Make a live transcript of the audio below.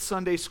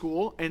Sunday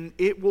school, and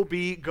it will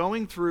be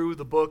going through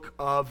the book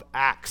of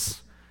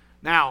Acts.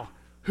 Now,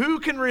 who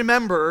can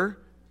remember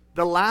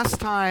the last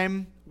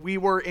time we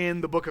were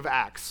in the book of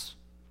Acts?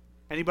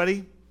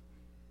 Anybody?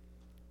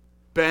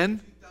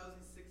 Ben?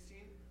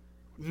 2016?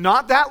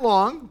 Not that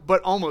long,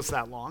 but almost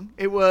that long.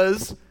 It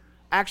was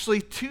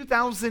actually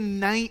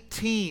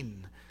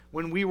 2019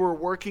 when we were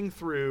working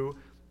through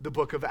the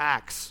book of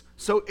Acts.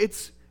 So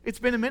it's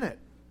been a minute.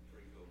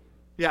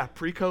 Yeah,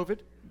 pre-COVID.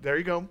 There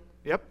you go.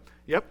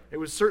 Yep. It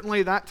was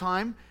certainly that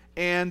time.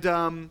 And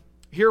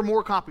here are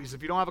more copies.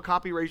 If you don't have a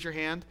copy, raise your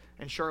hand,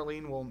 and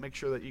Charlene will make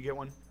sure that you get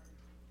one.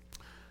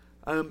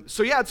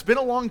 So yeah, it's been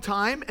a long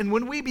time. And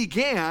when we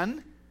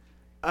began,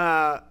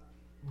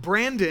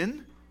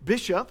 Brandon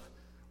Bishop,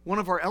 one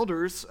of our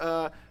elders,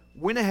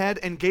 went ahead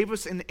and gave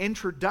us an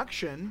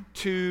introduction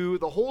to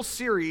the whole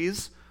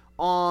series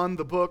on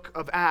the book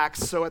of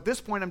Acts. So at this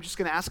point, I'm just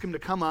going to ask him to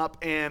come up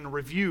and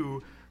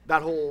review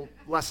that whole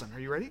lesson. Are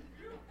you ready?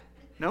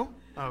 No?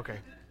 Oh, okay.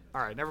 All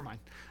right, never mind.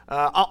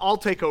 I'll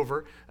take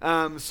over.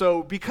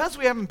 So because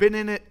we haven't been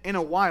in it in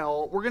a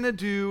while, we're going to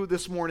do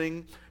this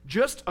morning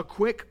just a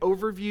quick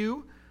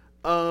overview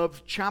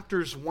of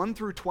chapters 1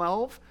 through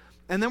 12,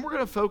 and then we're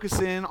going to focus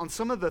in on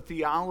some of the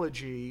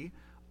theology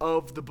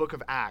of the book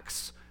of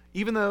Acts.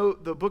 Even though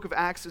the book of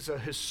Acts is a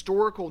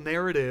historical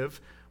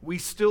narrative, we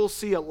still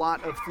see a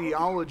lot of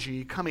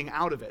theology coming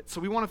out of it.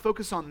 So we want to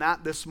focus on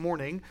that this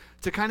morning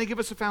to kind of give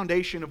us a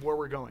foundation of where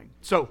we're going.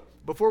 So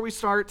before we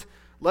start,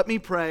 let me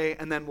pray,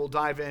 and then we'll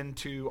dive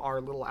into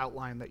our little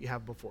outline that you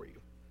have before you.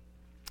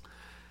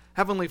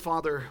 Heavenly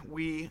Father,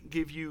 we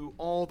give you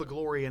all the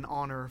glory and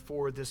honor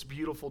for this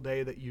beautiful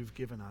day that you've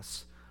given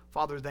us.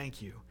 Father,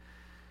 thank you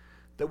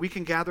that we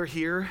can gather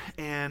here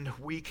and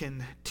we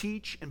can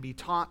teach and be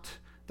taught,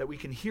 that we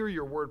can hear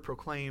your word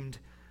proclaimed,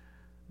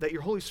 that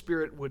your Holy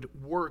Spirit would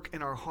work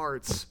in our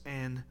hearts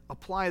and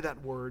apply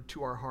that word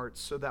to our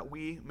hearts so that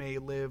we may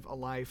live a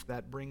life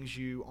that brings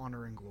you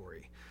honor and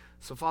glory.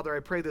 So, Father, I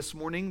pray this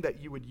morning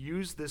that you would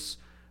use this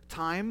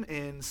time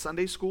in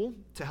Sunday school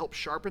to help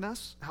sharpen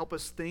us, help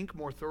us think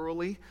more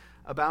thoroughly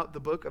about the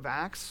book of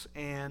Acts,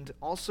 and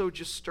also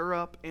just stir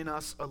up in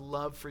us a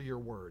love for your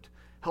word.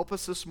 Help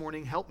us this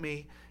morning, help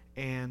me,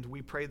 and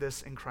we pray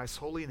this in Christ's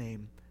holy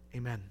name.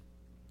 Amen.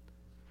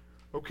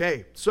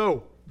 Okay,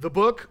 so the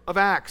book of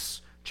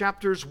Acts,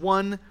 chapters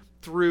 1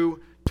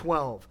 through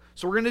 12.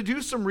 So we're going to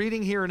do some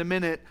reading here in a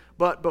minute,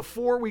 but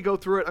before we go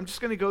through it, I'm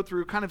just going to go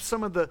through kind of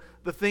some of the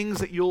things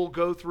that you'll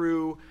go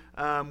through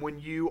when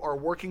you are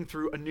working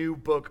through a new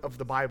book of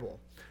the Bible.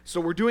 So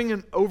we're doing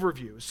an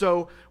overview.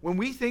 So when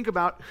we think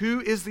about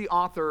who is the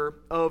author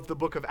of the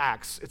book of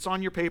Acts, it's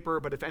on your paper,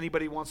 but if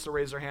anybody wants to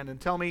raise their hand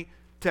and tell me,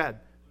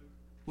 Ted.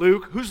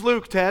 Luke. Who's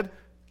Luke, Ted?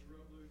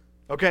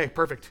 Okay,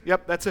 perfect.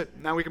 Yep, that's it.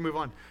 Now we can move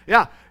on.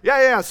 Yeah.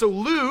 So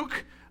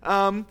Luke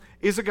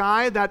is a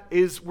guy that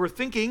we're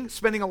thinking,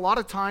 spending a lot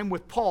of time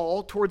with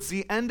Paul towards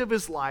the end of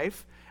his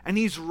life, and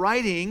he's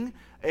writing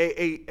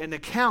an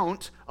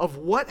account of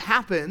what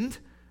happened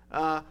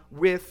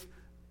with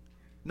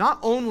not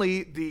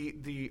only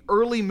the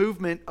early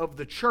movement of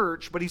the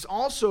church, but he's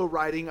also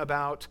writing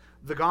about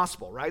the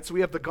gospel, right? So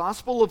we have the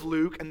Gospel of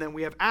Luke, and then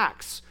we have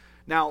Acts.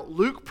 Now,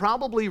 Luke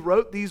probably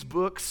wrote these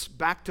books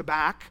back to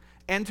back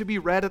and to be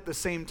read at the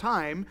same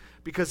time,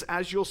 because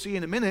as you'll see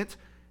in a minute,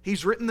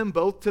 he's written them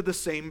both to the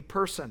same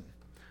person.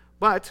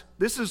 But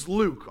this is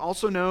Luke,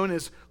 also known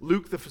as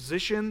Luke the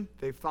physician.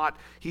 They've thought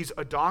he's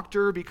a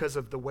doctor because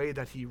of the way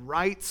that he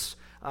writes,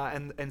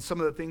 and some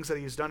of the things that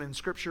he's done in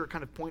Scripture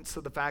kind of points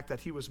to the fact that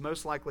he was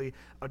most likely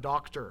a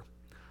doctor.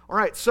 All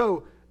right,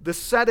 so the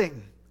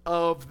setting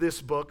of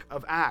this book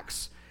of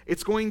Acts.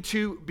 It's going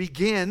to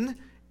begin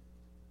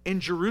in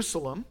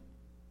Jerusalem,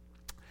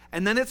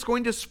 and then it's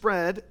going to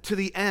spread to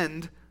the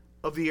end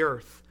of the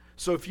earth.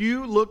 So if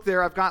you look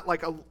there, I've got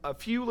like a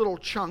few little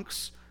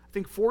chunks, I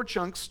think 4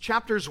 chunks.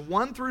 Chapters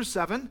 1 through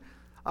 7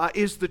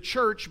 is the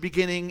church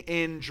beginning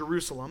in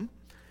Jerusalem.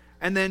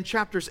 And then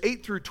chapters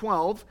 8 through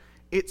 12,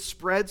 it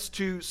spreads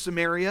to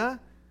Samaria,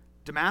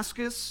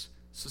 Damascus,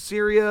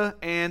 Caesarea,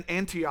 and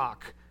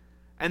Antioch.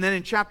 And then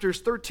in chapters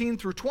 13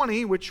 through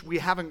 20, which we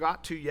haven't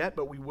got to yet,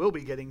 but we will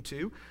be getting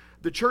to,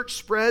 the church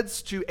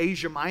spreads to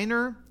Asia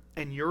Minor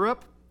and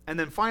Europe. And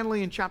then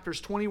finally in chapters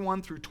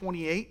 21 through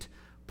 28,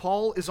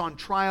 Paul is on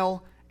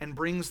trial and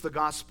brings the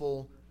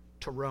gospel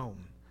to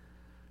Rome.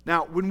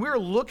 Now, when we're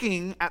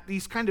looking at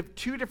these kind of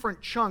 2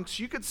 different chunks,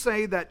 you could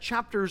say that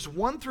chapters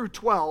 1 through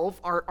 12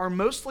 are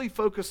mostly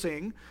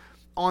focusing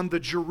on the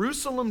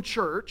Jerusalem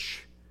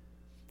church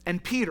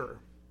and Peter.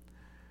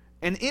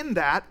 And in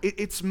that,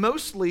 it's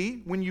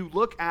mostly, when you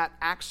look at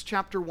Acts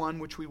chapter 1,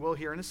 which we will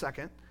hear in a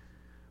second,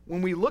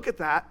 when we look at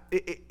that,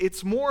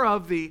 it's more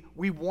of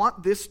we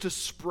want this to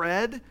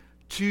spread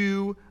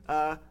to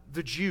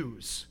the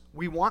Jews.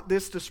 We want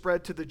this to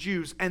spread to the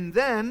Jews. And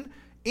then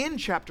in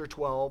chapter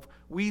 12,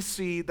 we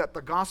see that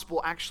the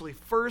gospel actually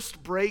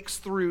first breaks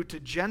through to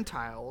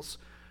Gentiles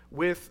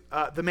with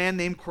the man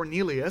named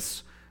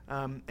Cornelius.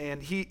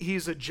 And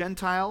he's a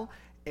Gentile,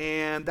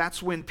 and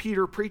that's when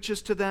Peter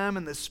preaches to them,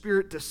 and the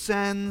Spirit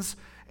descends,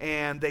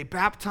 and they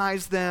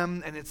baptize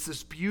them, and it's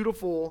this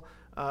beautiful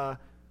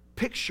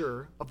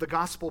picture of the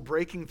gospel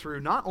breaking through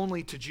not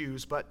only to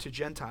Jews but to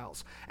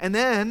Gentiles. And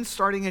then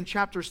starting in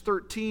chapters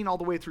 13 all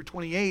the way through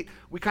 28,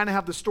 we kind of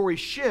have the story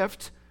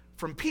shift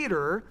from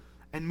Peter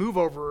and move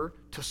over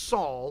to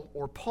Saul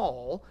or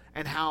Paul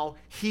and how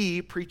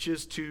he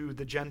preaches to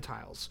the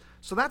Gentiles.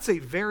 So that's a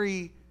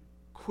very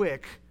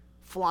quick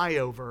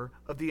flyover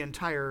of the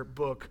entire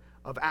book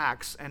of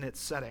Acts and its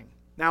setting.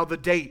 Now, the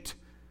date.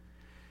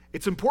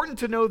 It's important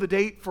to know the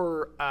date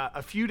for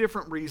a few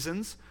different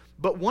reasons,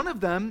 but one of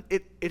them,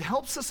 it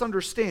helps us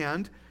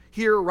understand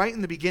here right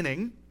in the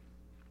beginning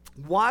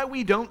why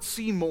we don't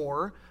see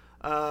more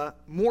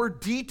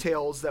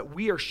details that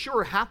we are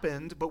sure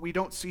happened, but we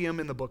don't see them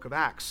in the book of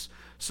Acts.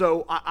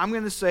 So I'm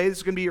going to say this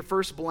is going to be your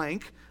first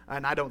blank,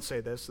 and I don't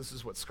say this. This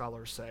is what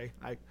scholars say.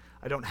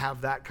 I don't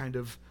have that kind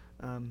of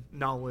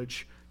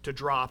knowledge to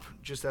drop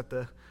just at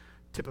the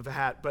tip of a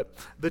hat. But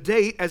the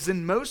date, as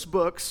in most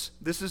books,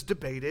 this is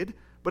debated,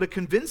 but a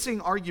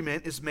convincing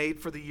argument is made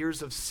for the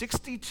years of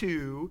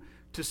 62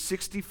 to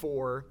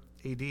 64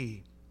 AD.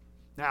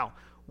 Now,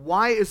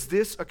 why is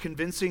this a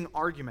convincing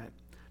argument?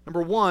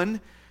 Number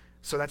one,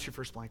 so that's your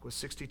first blank, was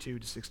 62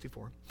 to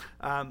 64.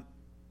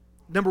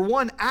 Number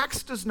one,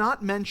 Acts does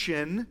not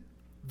mention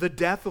the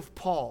death of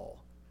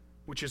Paul,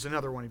 which is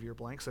another one of your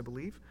blanks, I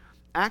believe.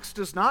 Acts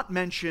does not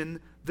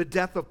mention the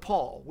death of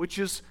Paul, which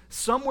is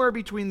somewhere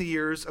between the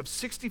years of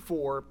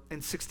 64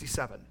 and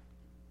 67.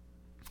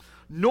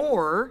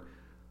 Nor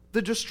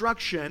the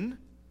destruction,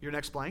 your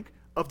next blank,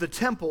 of the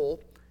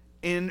temple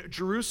in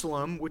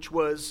Jerusalem, which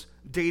was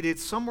dated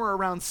somewhere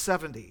around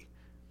 70.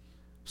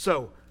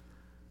 So,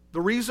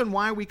 the reason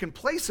why we can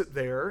place it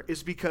there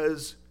is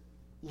because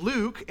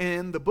Luke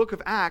in the book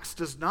of Acts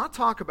does not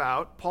talk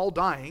about Paul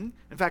dying.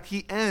 In fact,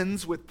 he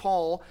ends with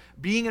Paul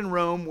being in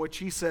Rome, which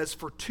he says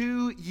for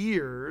 2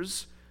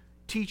 years,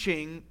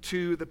 teaching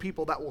to the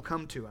people that will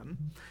come to him.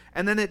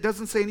 And then it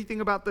doesn't say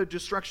anything about the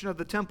destruction of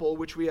the temple,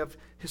 which we have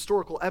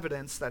historical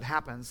evidence that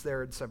happens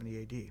there in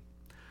 70 AD.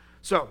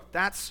 So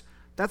that's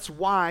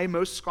why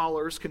most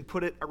scholars can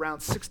put it around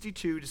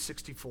 62 to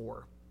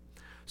 64.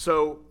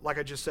 So, like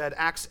I just said,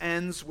 Acts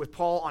ends with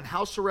Paul on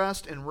house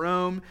arrest in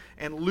Rome,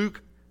 and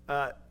Luke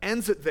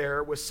ends it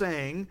there with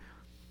saying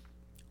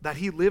that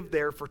he lived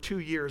there for 2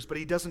 years, but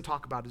he doesn't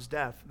talk about his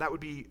death. That would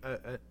be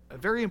a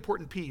very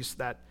important piece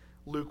that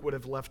Luke would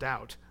have left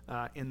out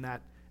in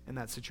that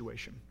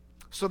situation.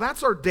 So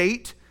that's our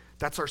date,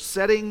 that's our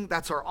setting,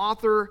 that's our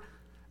author,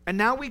 and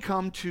now we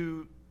come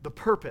to the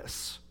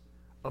purpose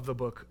of the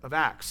book of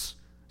Acts.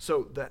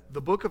 So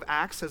the book of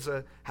Acts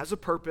has a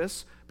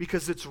purpose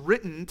because it's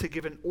written to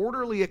give an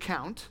orderly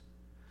account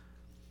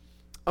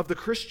of the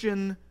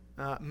Christian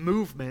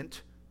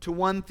movement to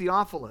one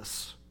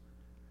Theophilus.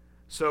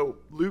 So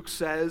Luke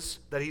says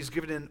that he's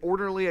given an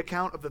orderly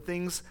account of the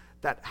things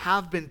that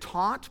have been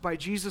taught by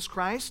Jesus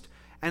Christ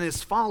and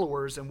his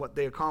followers and what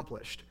they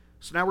accomplished.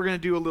 So now we're going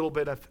to do a little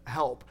bit of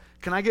help.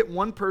 Can I get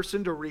one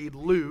person to read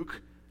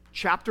Luke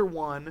chapter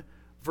 1,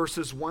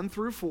 verses 1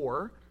 through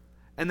 4?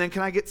 And then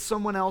can I get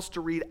someone else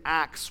to read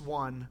Acts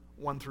 1,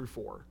 1 through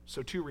 4?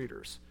 So 2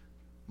 readers.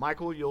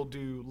 Michael, you'll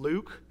do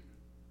Luke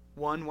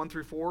 1, 1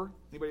 through 4.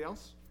 Anybody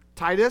else?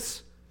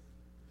 Titus,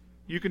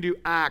 you can do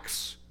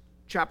Acts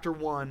chapter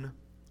 1,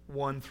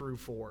 1 through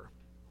 4.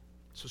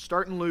 So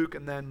start in Luke,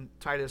 and then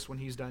Titus, when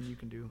he's done, you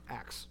can do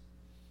Acts.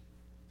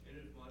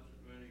 Inasmuch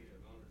as many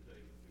have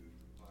undertaken to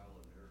compile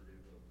a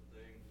narrative of the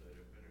things that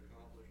have been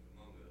accomplished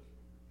among us,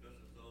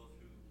 just as those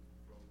who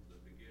from the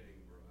beginning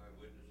were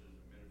eyewitnesses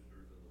and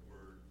ministers of the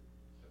word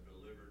have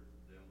delivered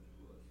them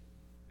to us.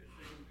 It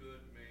seemed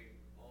good to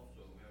me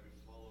also, having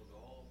followed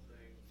all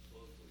things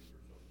closely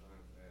for some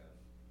time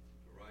past,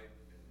 to write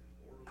an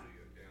orderly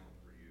account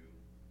for you,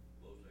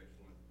 most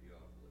excellent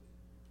Theophilus,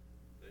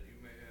 that you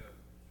may have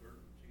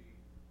certainty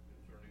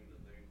concerning the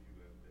things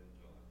you have been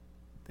taught.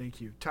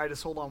 Thank you.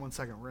 Titus, hold on one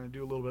second. We're going to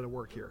do a little bit of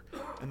work here,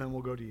 and then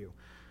we'll go to you.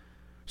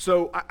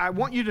 So I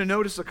want you to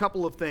notice a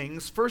couple of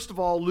things. First of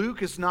all,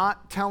 Luke is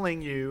not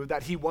telling you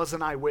that he was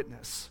an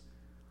eyewitness.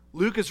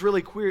 Luke is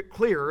really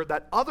clear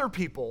that other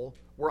people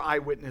were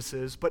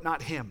eyewitnesses, but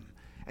not him.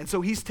 And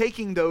so he's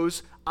taking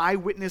those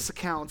eyewitness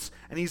accounts,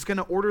 and he's going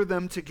to order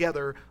them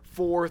together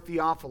for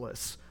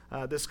Theophilus,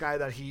 this guy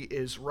that he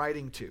is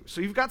writing to. So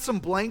you've got some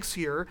blanks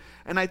here,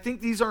 and I think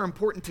these are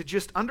important to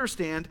just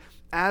understand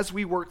as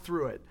we work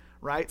through it,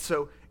 right?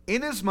 So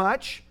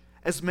inasmuch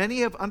as many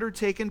have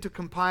undertaken to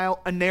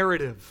compile a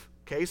narrative,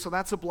 okay, so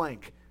that's a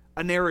blank,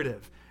 a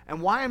narrative.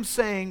 And why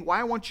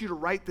I want you to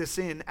write this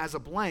in as a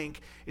blank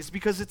is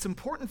because it's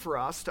important for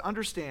us to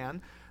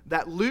understand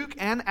that Luke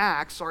and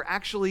Acts are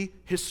actually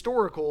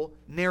historical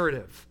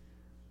narrative.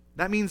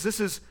 That means this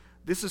is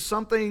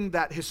something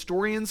that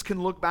historians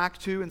can look back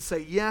to and say,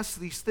 yes,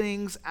 these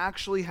things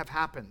actually have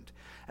happened.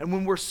 And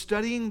when we're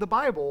studying the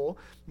Bible,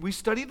 we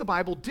study the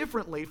Bible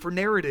differently for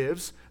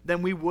narratives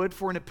than we would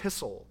for an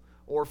epistle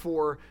or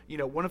for,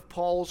 one of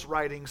Paul's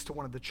writings to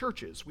one of the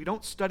churches. We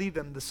don't study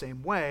them the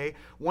same way.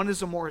 One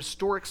is a more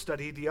historic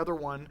study. The other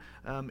one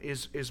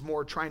is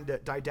more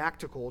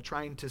didactical,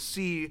 trying to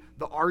see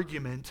the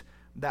argument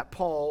that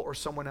Paul or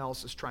someone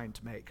else is trying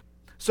to make.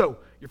 So,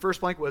 your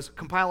first blank was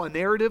compile a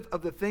narrative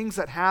of the things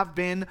that have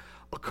been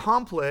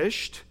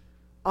accomplished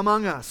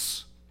among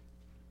us.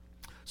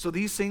 So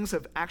these things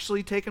have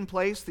actually taken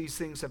place. These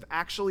things have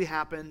actually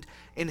happened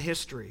in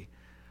history.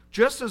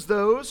 Just as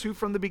those who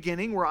from the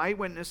beginning were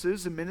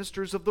eyewitnesses and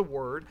ministers of the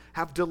word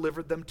have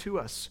delivered them to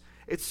us.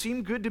 It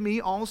seemed good to me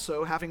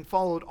also, having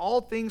followed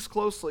all things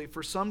closely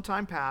for some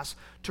time past,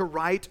 to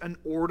write an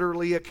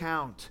orderly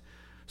account.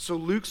 So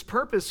Luke's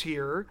purpose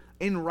here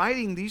in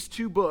writing these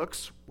two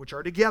books, which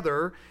are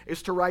together,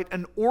 is to write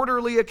an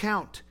orderly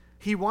account.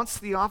 He wants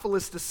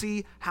Theophilus to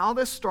see how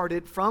this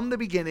started from the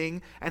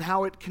beginning and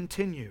how it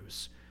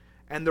continues.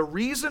 And the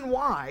reason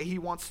why he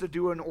wants to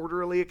do an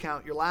orderly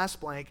account, your last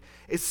blank,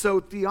 is so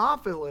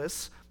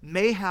Theophilus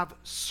may have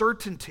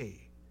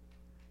certainty.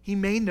 He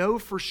may know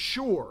for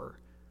sure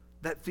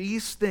that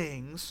these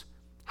things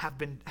have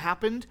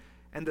happened,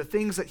 and the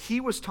things that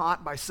he was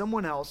taught by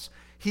someone else,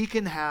 he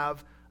can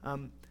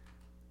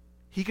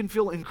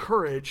feel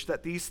encouraged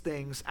that these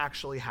things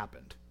actually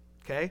happened.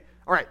 Okay?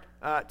 All right.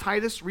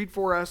 Titus, read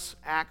for us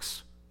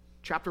Acts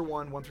chapter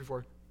 1, 1 through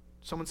 4.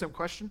 Someone some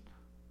question?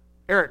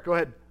 Eric, go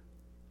ahead.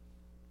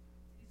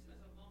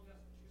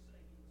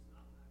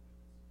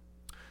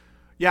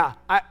 Yeah,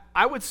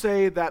 I would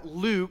say that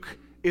Luke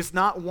is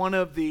not one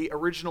of the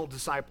original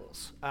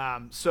disciples.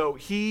 So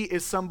he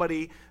is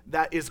somebody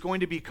that is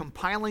going to be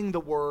compiling the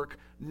work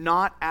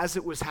not as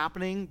it was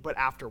happening, but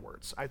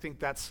afterwards. I think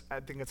that's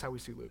how we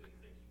see Luke.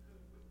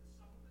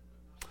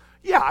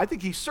 Yeah, I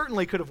think he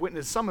certainly could have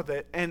witnessed some of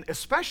it, and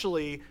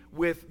especially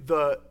with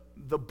the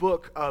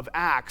book of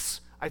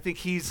Acts, I think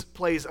he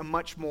plays a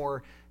much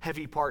more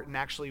heavy part in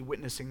actually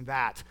witnessing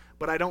that.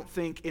 But I don't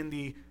think in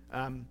the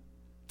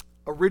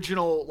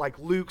original, like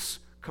Luke's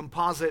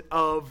composite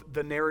of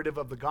the narrative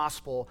of the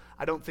gospel,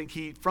 I don't think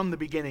he, from the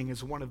beginning,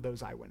 is one of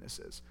those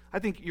eyewitnesses. I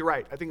think you're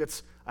right. I think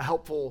it's a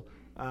helpful,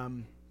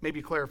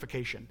 maybe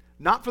clarification.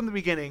 Not from the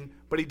beginning,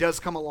 but he does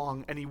come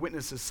along and he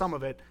witnesses some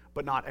of it,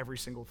 but not every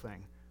single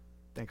thing.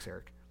 Thanks,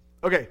 Eric.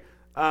 Okay.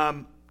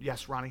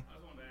 Yes, Ronnie. I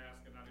was wanted to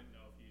ask, and I didn't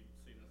know if you'd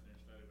seen this in your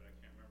study, but I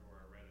can't remember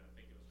where I read it. I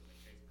think it was in the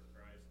Case for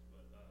Christ,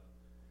 but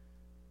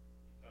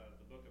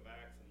the book of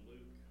Acts and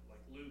Luke,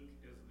 like Luke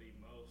is the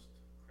most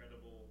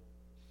credible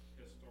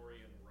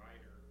historian,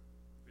 writer,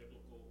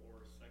 biblical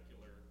or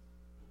secular,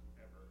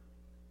 ever.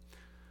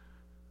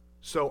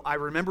 So I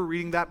remember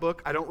reading that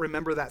book. I don't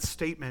remember that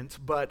statement,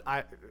 but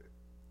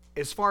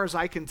as far as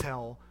I can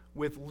tell,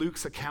 with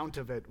Luke's account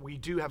of it, we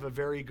do have a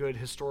very good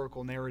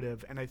historical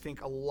narrative, and I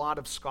think a lot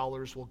of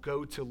scholars will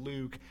go to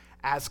Luke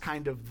as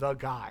kind of the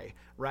guy,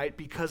 right?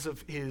 Because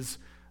of his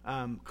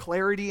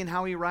clarity in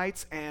how he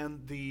writes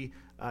and the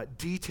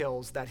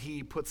details that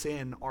he puts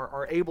in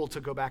are able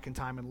to go back in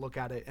time and look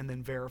at it and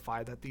then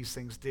verify that these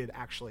things did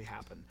actually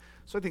happen.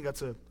 So I think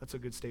that's a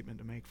good statement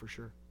to make for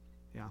sure.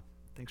 Yeah,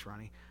 thanks,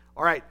 Ronnie.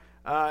 All right,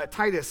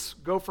 Titus,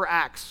 go for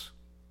Acts.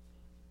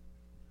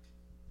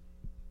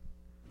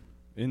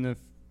 In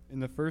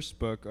the first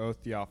book, O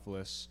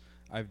Theophilus,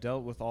 I've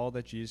dealt with all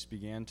that Jesus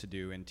began to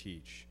do and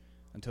teach,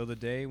 until the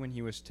day when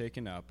he was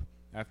taken up,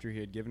 after he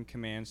had given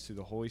commands through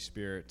the Holy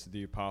Spirit to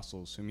the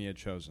apostles whom he had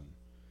chosen.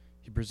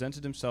 He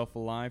presented himself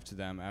alive to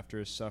them after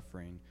his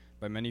suffering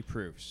by many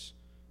proofs,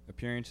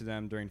 appearing to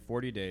them during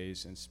 40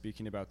 days and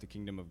speaking about the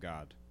kingdom of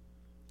God.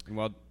 And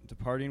while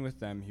departing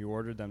with them, he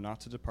ordered them not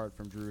to depart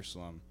from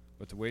Jerusalem,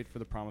 but to wait for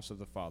the promise of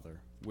the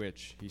Father,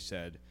 which, he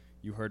said,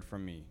 you heard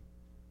from me.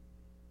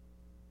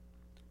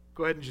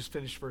 Go ahead and just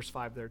finish verse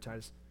 5 there,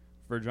 Titus.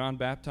 For John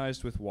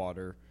baptized with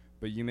water,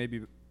 but you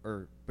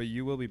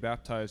will be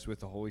baptized with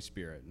the Holy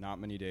Spirit not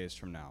many days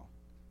from now.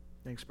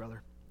 Thanks,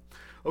 brother.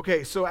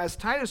 Okay, so as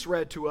Titus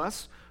read to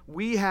us,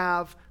 we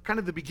have kind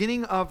of the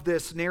beginning of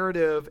this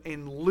narrative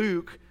in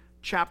Luke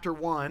chapter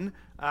 1,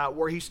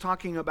 where he's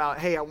talking about,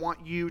 hey, I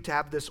want you to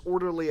have this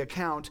orderly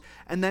account,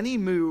 and then he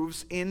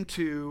moves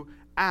into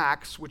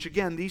Acts, which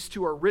again, these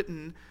two are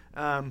written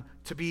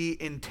to be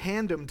in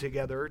tandem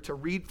together, to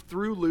read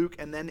through Luke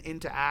and then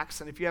into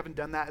Acts. And if you haven't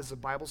done that as a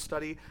Bible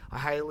study, I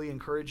highly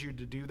encourage you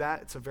to do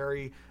that. It's a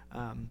very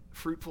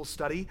fruitful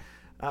study.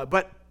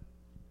 But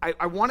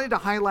I wanted to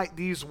highlight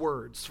these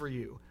words for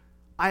you.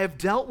 I have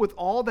dealt with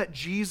all that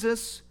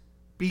Jesus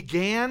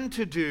began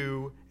to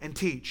do and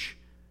teach.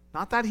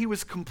 Not that he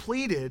was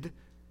completed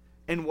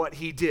in what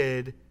he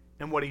did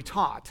and what he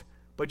taught,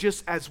 but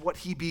just as what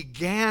he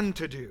began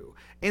to do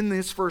in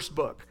this first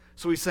book.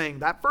 So he's saying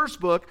that first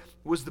book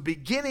was the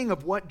beginning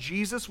of what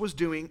Jesus was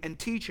doing and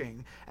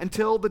teaching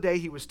until the day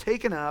he was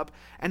taken up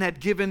and had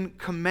given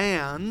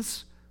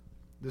commands,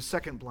 the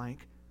second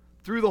blank,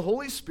 through the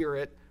Holy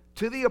Spirit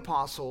to the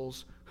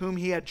apostles whom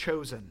he had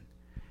chosen.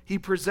 He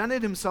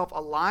presented himself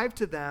alive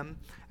to them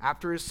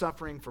after his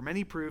suffering for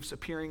many proofs,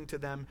 appearing to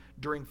them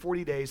during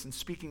 40 days and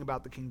speaking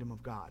about the kingdom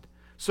of God.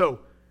 So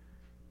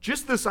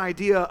just this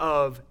idea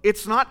of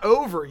it's not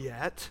over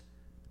yet.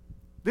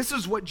 This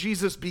is what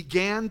Jesus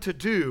began to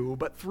do,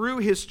 but through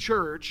his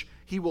church,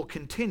 he will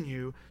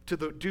continue to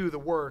do the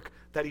work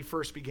that he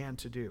first began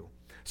to do.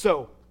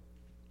 So,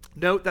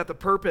 note that the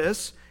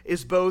purpose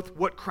is both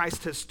what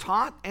Christ has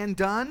taught and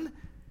done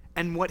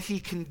and what he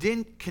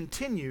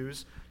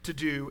continues to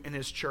do in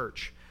his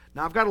church.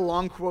 Now, I've got a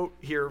long quote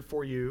here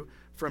for you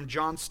from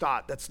John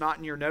Stott. That's not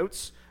in your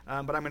notes,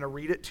 but I'm going to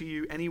read it to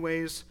you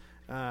anyways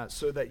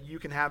so that you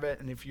can have it.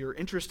 And if you're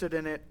interested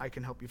in it, I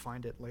can help you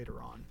find it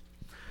later on.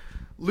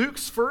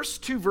 Luke's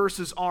first 2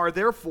 verses are,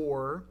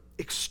 therefore,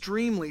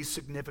 extremely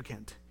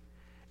significant.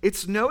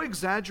 It's no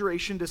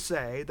exaggeration to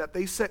say that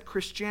they set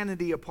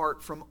Christianity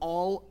apart from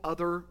all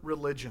other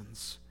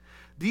religions.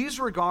 These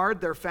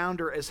regard their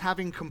founder as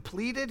having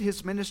completed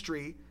his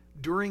ministry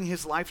during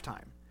his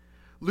lifetime.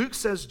 Luke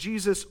says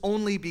Jesus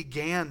only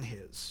began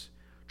his.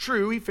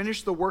 True, he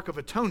finished the work of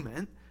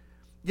atonement,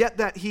 yet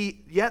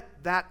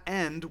that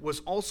end was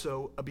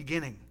also a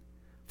beginning.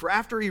 For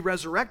after he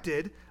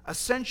resurrected,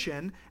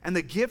 ascension, and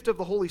the gift of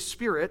the Holy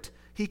Spirit,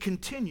 he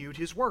continued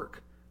his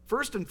work.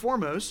 First and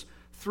foremost,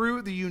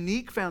 through the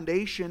unique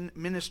foundation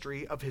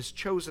ministry of his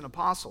chosen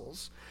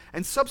apostles,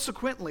 and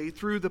subsequently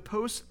through the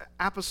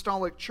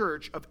post-apostolic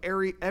church of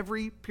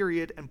every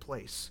period and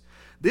place.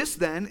 This,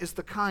 then, is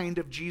the kind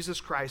of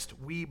Jesus Christ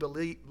we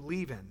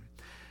believe in.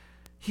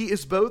 He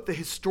is both the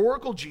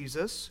historical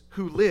Jesus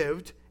who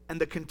lived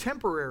and the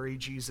contemporary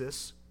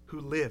Jesus who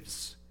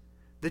lives.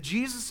 The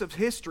Jesus of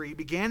history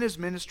began his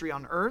ministry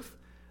on earth.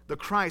 The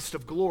Christ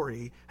of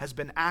glory has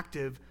been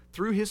active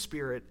through his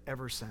Spirit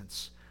ever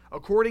since,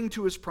 according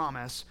to his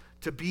promise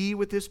to be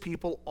with his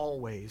people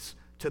always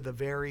to the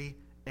very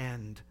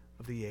end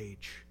of the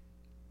age.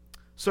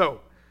 So,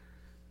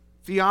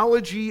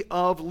 theology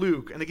of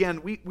Luke. And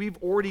again, we've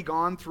already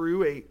gone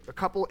through a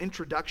couple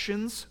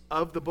introductions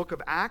of the book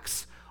of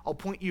Acts. I'll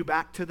point you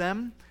back to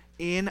them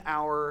in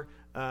our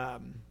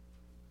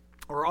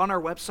or on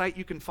our website.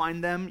 You can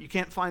find them. You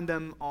can't find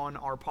them on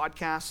our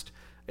podcast.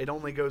 It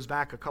only goes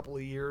back a couple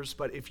of years.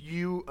 But if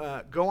you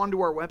go onto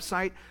our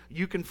website,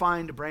 you can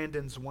find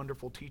Brandon's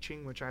wonderful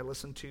teaching, which I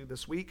listened to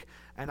this week.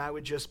 And I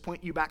would just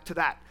point you back to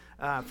that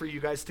for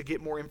you guys to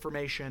get more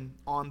information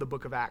on the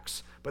book of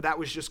Acts. But that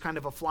was just kind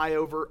of a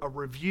flyover, a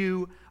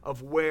review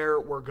of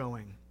where we're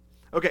going.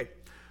 Okay,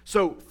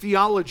 so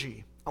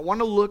theology. I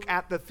want to look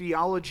at the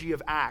theology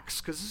of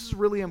Acts because this is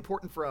really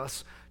important for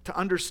us to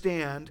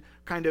understand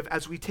kind of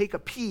as we take a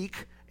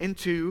peek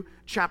into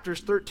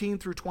chapters 13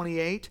 through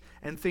 28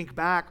 and think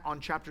back on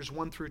chapters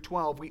 1 through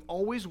 12. We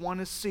always want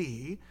to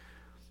see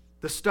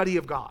the study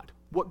of God,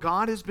 what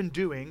God has been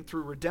doing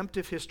through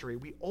redemptive history.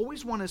 We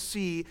always want to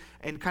see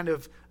and kind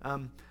of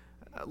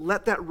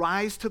let that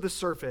rise to the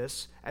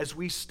surface as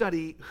we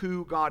study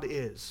who God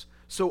is.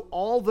 So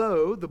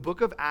although the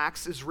book of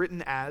Acts is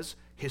written as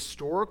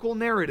historical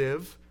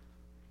narrative,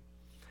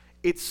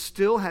 it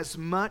still has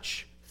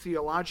much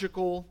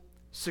theological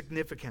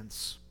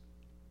significance.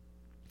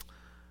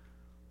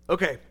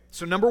 Okay,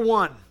 so number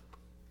one,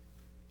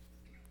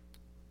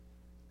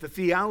 the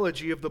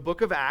theology of the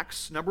book of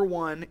Acts, number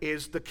one,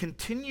 is the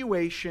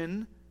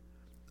continuation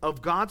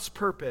of God's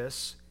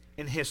purpose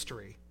in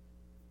history.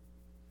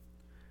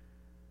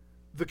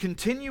 The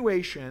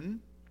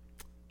continuation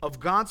of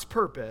God's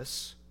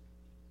purpose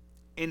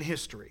in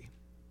history.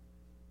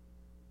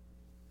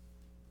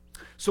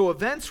 So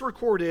events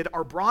recorded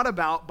are brought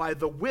about by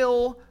the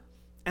will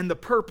and the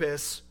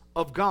purpose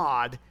of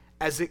God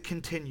as it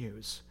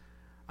continues.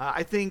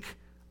 I think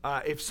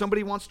if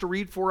somebody wants to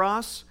read for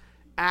us,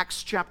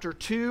 Acts chapter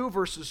 2,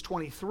 verses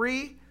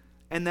 23,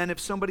 and then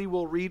if somebody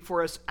will read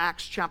for us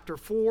Acts chapter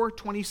 4,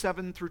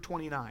 27 through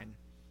 29.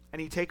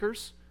 Any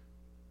takers?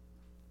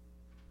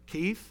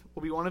 Keith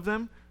will be one of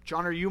them.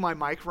 John, are you my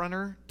mic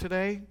runner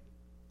today?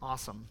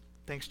 Awesome.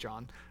 Thanks,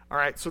 John. All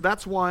right, so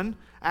that's one.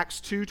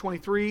 Acts 2,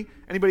 23.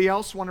 Anybody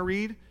else want to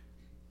read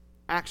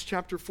Acts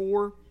chapter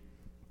 4,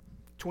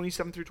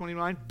 27 through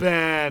 29?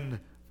 Ben.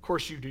 Of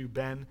course you do,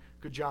 Ben.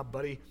 Good job,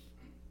 buddy.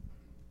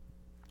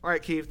 All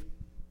right, Keith.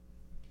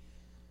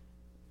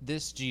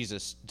 This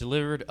Jesus,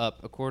 delivered up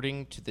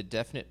according to the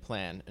definite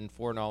plan and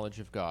foreknowledge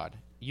of God,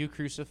 you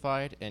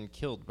crucified and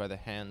killed by the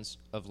hands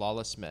of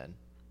lawless men.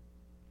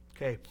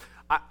 Okay,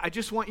 I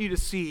just want you to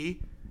see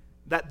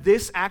that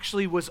this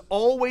actually was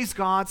always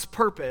God's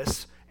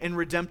purpose in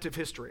redemptive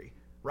history,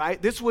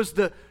 right? This was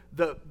the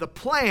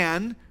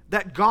plan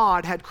that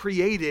God had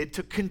created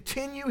to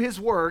continue his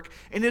work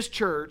in his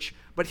church,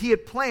 but he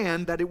had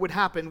planned that it would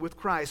happen with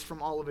Christ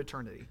from all of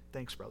eternity.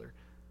 Thanks, brother.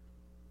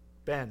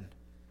 Ben.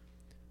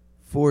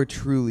 For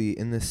truly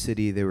in this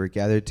city they were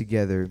gathered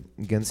together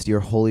against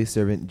your holy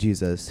servant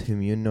Jesus,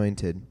 whom you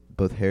anointed,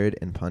 both Herod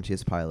and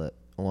Pontius Pilate,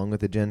 along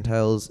with the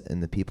Gentiles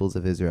and the peoples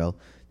of Israel,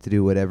 to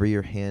do whatever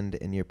your hand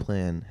and your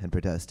plan had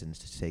predestined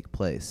to take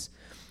place.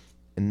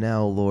 And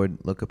now, Lord,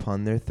 look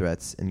upon their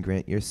threats and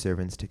grant your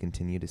servants to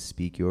continue to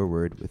speak your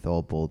word with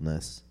all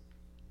boldness.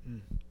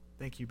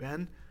 Thank you,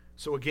 Ben.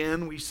 So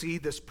again, we see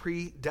this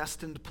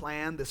predestined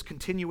plan, this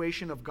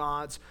continuation of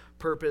God's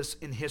purpose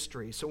in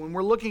history. So when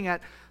we're looking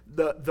at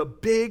the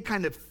big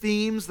kind of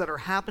themes that are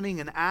happening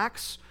in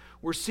Acts,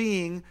 we're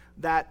seeing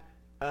that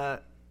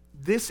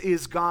this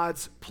is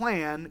God's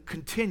plan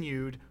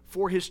continued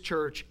for his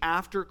church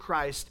after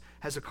Christ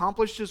has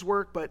accomplished his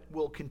work but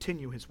will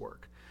continue his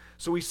work.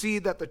 So we see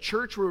that the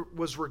church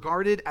was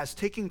regarded as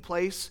taking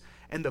place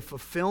in the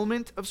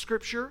fulfillment of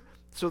Scripture.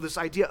 So this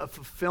idea of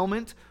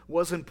fulfillment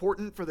was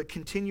important for the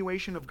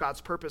continuation of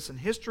God's purpose in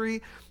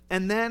history.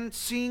 And then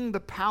seeing the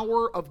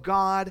power of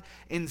God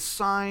in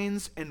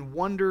signs and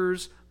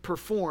wonders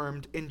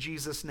performed in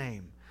Jesus'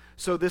 name.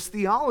 So this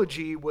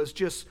theology was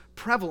just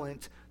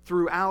prevalent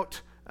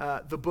throughout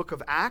the book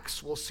of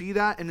Acts. We'll see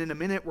that. And in a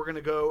minute, we're going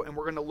to go and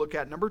we're going to look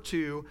at number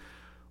 2,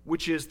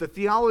 which is the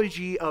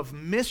theology of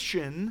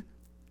mission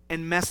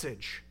and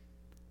message.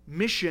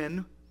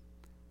 Mission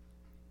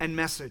and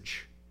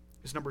message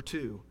is number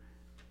 2.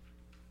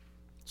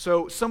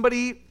 So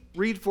somebody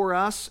read for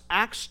us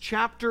Acts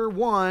chapter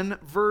 1,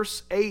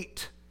 verse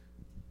 8.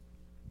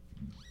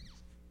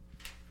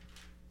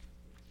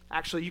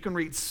 Actually, you can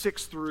read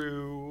 6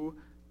 through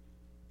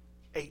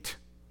 8.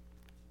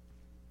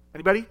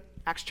 Anybody?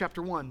 Acts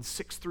chapter 1,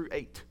 6 through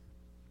 8.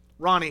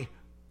 Ronnie.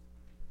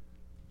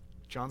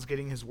 John's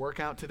getting his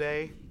workout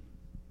today.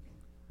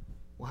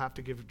 We'll have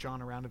to give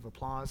John a round of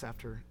applause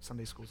after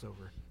Sunday school's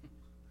over.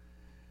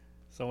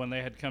 So when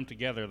they had come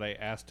together, they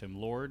asked him,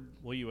 Lord,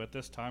 will you at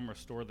this time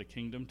restore the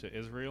kingdom to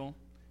Israel?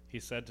 He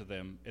said to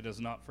them, it is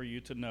not for you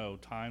to know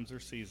times or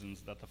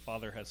seasons that the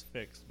Father has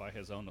fixed by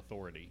his own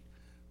authority,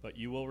 but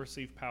you will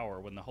receive power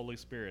when the Holy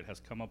Spirit has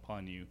come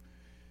upon you,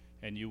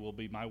 and you will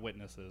be my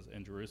witnesses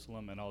in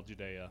Jerusalem and all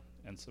Judea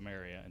and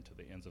Samaria and to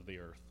the ends of the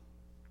earth.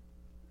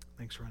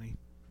 Thanks, Ronnie.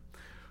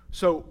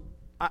 So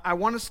I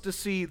want us to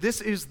see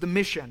this is the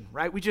mission,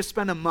 right? We just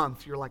spent a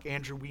month. You're like,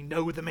 Andrew, we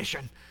know the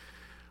mission.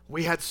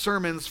 We had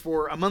sermons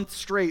for a month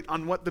straight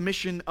on what the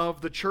mission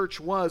of the church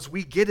was.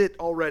 We get it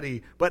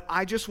already. But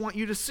I just want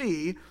you to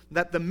see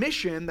that the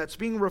mission that's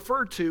being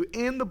referred to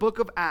in the book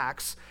of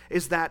Acts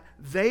is that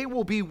they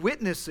will be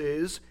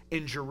witnesses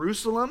in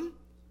Jerusalem,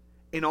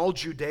 in all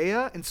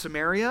Judea and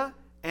Samaria,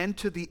 and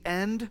to the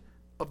end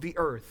of the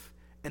earth.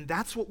 And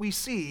that's what we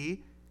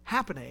see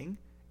happening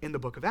in the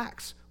book of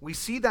Acts. We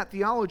see that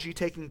theology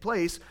taking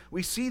place.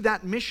 We see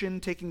that mission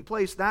taking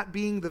place, that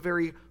being the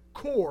very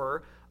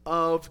core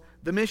of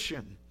the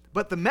mission.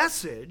 But the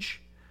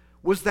message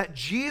was that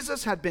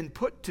Jesus had been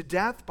put to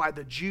death by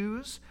the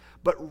Jews,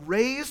 but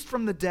raised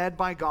from the dead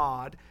by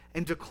God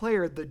and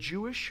declared the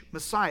Jewish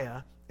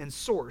Messiah and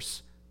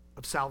source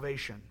of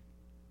salvation.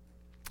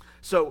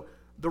 So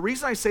the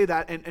reason I say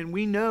that, and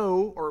we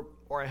know,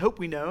 or I hope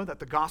we know, that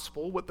the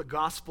gospel, what the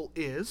gospel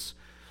is.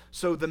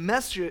 So the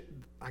message,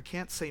 I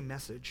can't say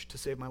message to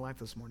save my life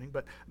this morning,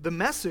 but the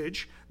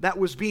message that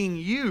was being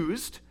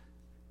used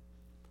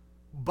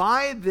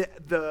by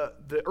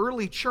the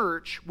early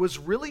church was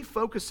really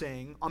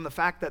focusing on the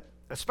fact that,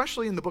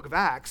 especially in the book of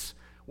Acts,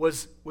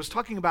 was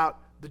talking about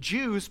the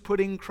Jews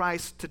putting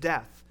Christ to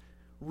death,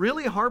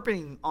 really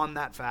harping on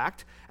that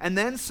fact, and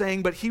then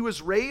saying, but he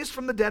was raised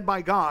from the dead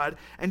by God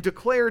and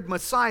declared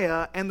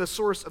Messiah and the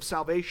source of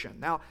salvation.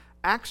 Now,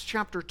 Acts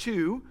chapter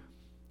 2,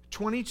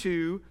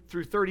 22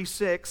 through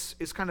 36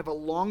 is kind of a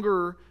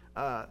longer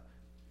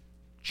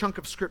chunk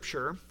of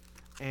scripture,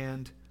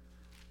 and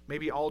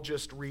maybe I'll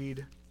just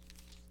read.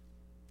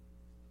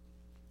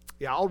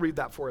 Yeah, I'll read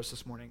that for us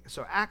this morning.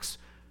 So Acts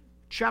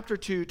chapter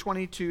 2,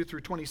 22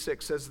 through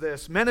 26 says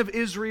this, Men of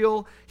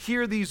Israel,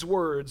 hear these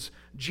words.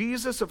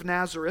 Jesus of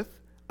Nazareth,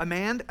 a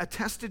man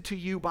attested to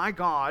you by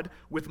God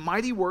with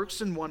mighty works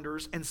and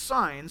wonders and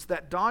signs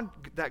that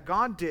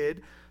God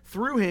did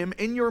through him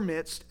in your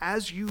midst,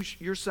 as you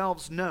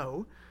yourselves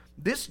know.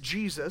 This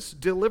Jesus,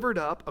 delivered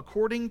up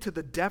according to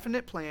the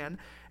definite plan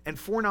and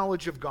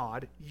foreknowledge of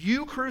God,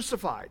 you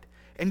crucified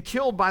and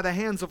killed by the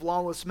hands of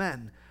lawless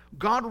men.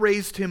 God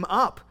raised him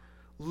up,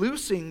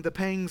 loosing the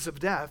pangs of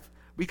death,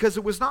 because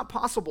it was not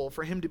possible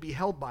for him to be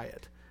held by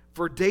it.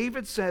 For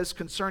David says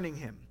concerning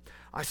him,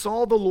 I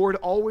saw the Lord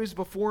always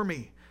before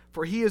me,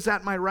 for he is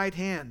at my right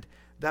hand,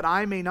 that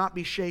I may not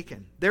be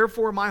shaken.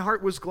 Therefore my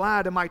heart was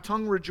glad, and my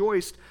tongue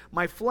rejoiced.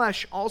 My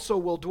flesh also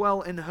will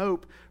dwell in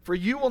hope, for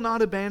you will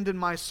not abandon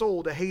my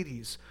soul to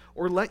Hades,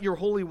 or let your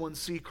Holy One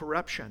see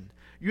corruption.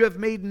 You have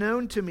made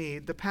known to me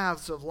the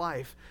paths of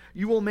life.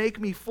 You will make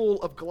me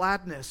full of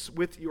gladness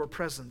with your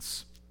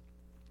presence.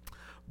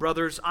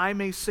 Brothers, I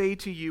may say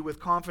to you with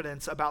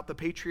confidence about the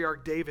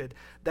patriarch David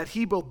that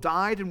he both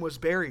died and was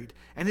buried,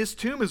 and his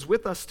tomb is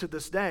with us to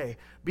this day.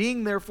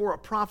 Being therefore a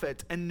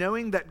prophet, and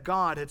knowing that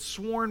God had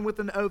sworn with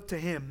an oath to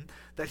him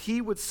that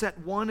he would set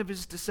one of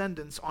his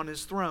descendants on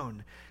his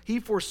throne, he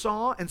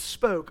foresaw and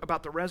spoke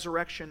about the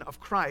resurrection of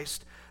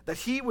Christ, that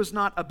he was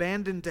not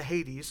abandoned to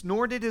Hades,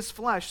 nor did his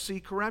flesh see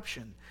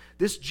corruption.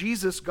 This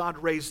Jesus God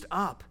raised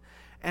up,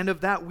 and of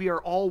that we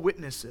are all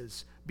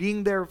witnesses.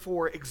 Being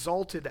therefore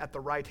exalted at the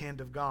right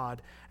hand of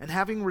God, and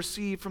having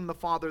received from the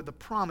Father the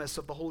promise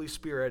of the Holy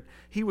Spirit,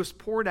 he has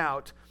poured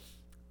out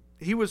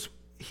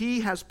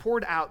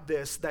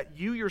this that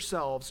you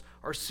yourselves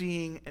are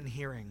seeing and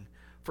hearing.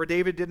 For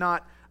David did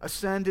not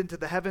ascend into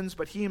the heavens,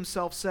 but he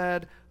himself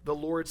said, the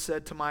Lord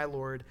said to my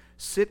Lord,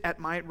 sit at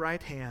my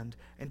right hand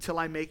until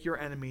I make your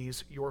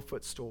enemies your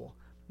footstool.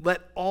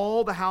 Let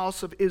all the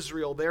house of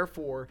Israel,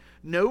 therefore,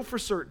 know for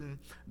certain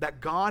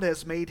that God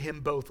has made him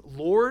both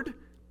Lord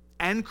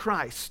and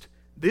Christ,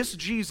 this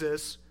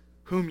Jesus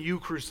whom you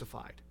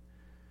crucified.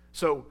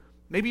 So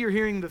maybe you're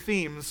hearing the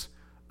themes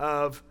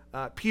of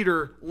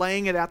Peter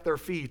laying it at their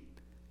feet.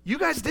 You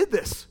guys did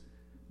this.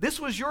 This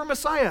was your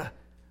Messiah,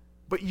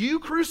 but you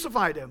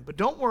crucified him. But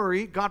don't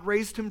worry, God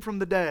raised him from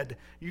the dead.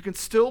 You can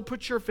still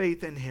put your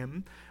faith in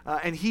him,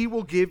 and he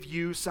will give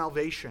you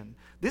salvation.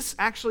 This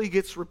actually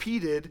gets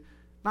repeated,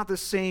 not the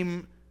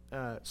same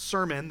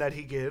sermon that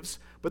he gives,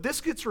 but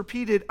this gets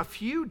repeated a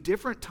few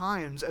different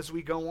times as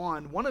we go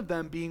on, one of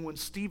them being when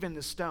Stephen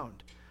is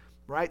stoned.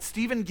 Right?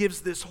 Stephen gives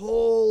this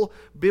whole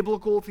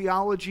biblical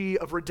theology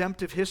of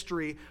redemptive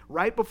history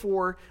right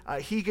before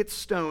he gets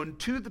stoned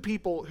to the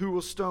people who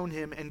will stone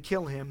him and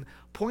kill him,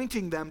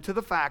 pointing them to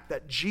the fact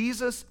that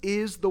Jesus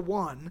is the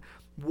one,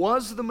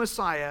 was the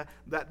Messiah,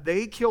 that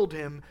they killed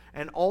him,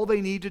 and all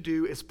they need to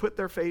do is put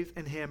their faith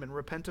in him and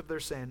repent of their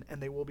sin, and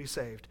they will be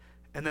saved.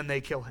 And then they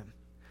kill him.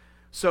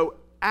 So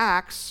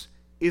Acts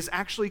is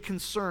actually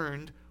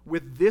concerned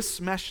with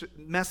this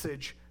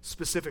message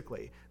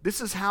specifically.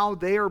 This is how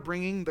they are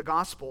bringing the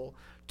gospel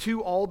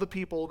to all the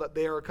people that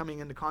they are coming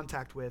into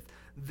contact with,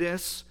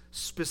 this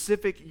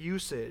specific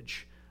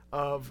usage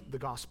of the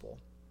gospel.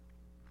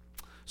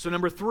 So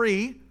number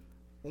 3,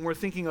 when we're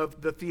thinking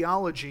of the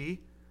theology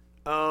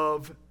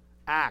of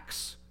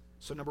Acts,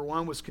 so number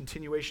 1 was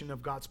continuation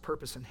of God's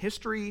purpose in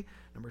history.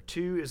 Number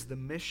 2 is the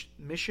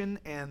mission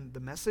and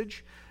the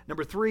message.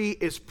 Number 3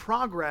 is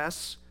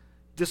progress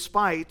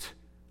despite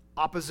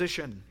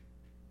opposition.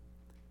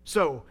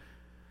 So,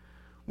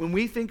 when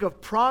we think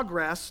of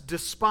progress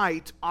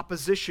despite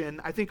opposition,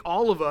 I think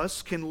all of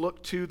us can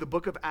look to the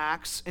book of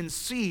Acts and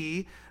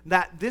see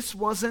that this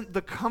wasn't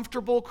the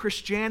comfortable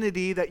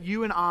Christianity that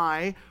you and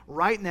I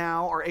right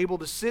now are able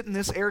to sit in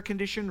this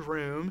air-conditioned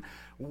room,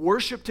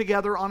 worship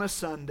together on a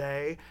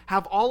Sunday,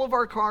 have all of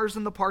our cars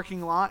in the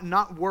parking lot and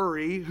not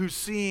worry who's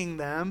seeing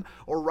them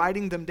or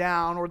writing them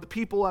down, or the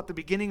people at the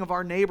beginning of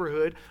our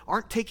neighborhood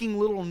aren't taking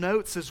little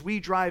notes as we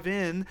drive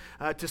in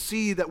to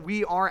see that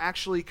we are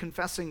actually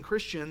confessing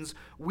Christians.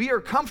 We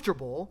are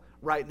comfortable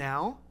right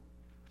now,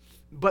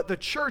 but the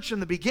church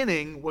in the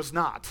beginning was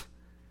not.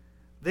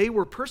 They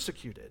were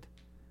persecuted.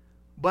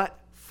 But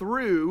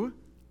through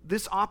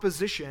this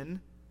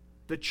opposition,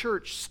 the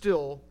church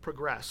still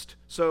progressed.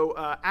 So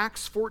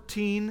Acts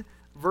 14,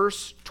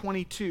 verse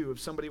 22, if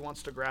somebody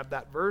wants to grab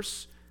that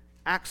verse.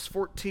 Acts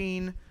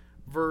 14,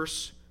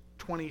 verse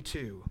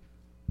 22.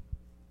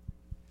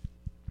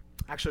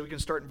 Actually, we can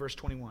start in verse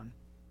 21.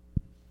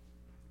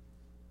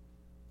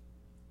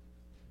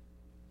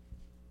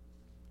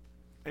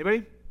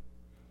 Anybody?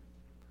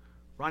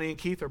 Ronnie and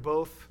Keith are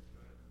both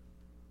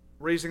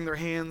raising their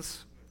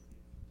hands.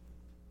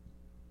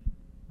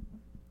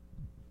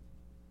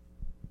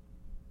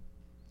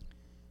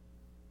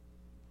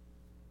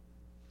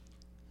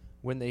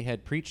 When they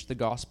had preached the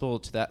gospel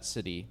to that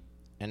city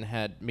and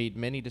had made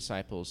many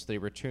disciples, they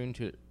returned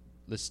to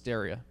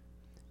Lystra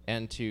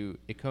and to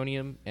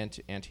Iconium and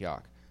to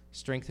Antioch,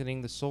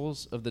 strengthening the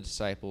souls of the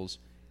disciples,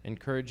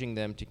 encouraging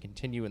them to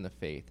continue in the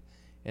faith,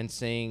 and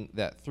saying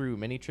that through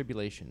many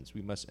tribulations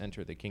we must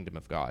enter the kingdom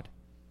of God.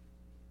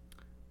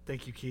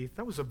 Thank you, Keith.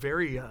 That was a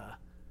very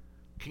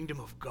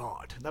kingdom of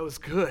God. That was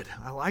good.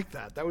 I like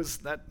that.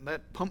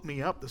 That pumped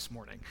me up this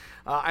morning.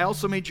 I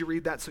also made you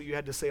read that so you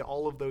had to say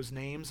all of those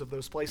names of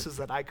those places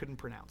that I couldn't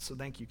pronounce. So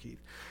thank you,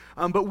 Keith.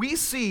 But we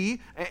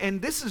see, and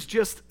this is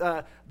just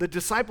the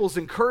disciples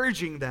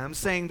encouraging them,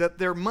 saying that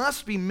there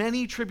must be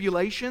many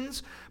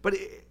tribulations, but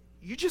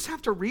you just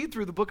have to read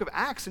through the book of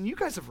Acts, and you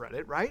guys have read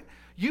it, right?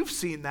 You've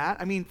seen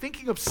that. I mean,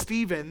 thinking of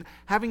Stephen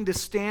having to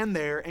stand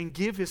there and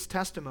give his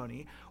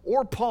testimony,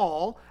 or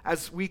Paul,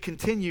 as we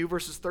continue,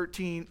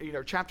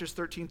 chapters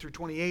 13 through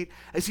 28,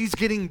 as he's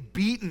getting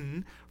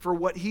beaten for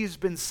what he's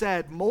been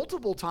said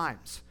multiple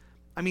times.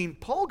 I mean,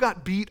 Paul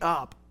got beat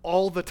up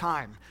all the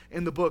time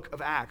in the book of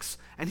Acts,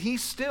 and he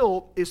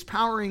still is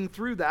powering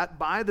through that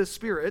by the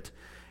Spirit,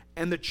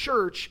 and the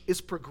church is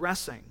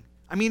progressing.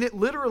 I mean, it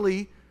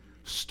literally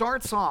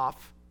starts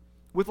off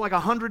with like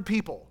 100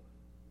 people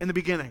in the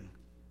beginning.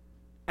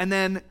 And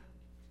then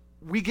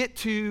we get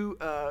to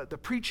the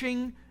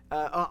preaching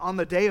on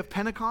the day of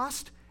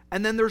Pentecost,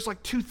 and then there's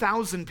like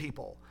 2,000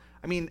 people.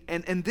 I mean,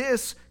 and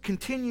this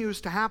continues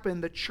to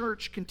happen. The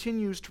church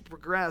continues to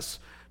progress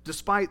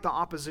despite the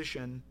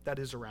opposition that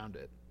is around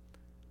it.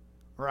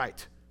 All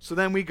right, so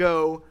then we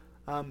go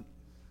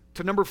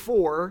to number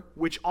 4,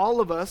 which all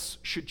of us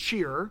should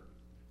cheer,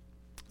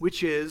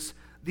 which is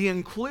the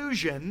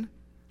inclusion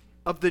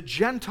of the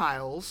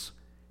Gentiles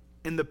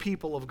in the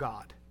people of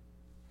God.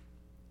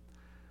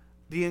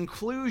 The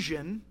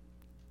inclusion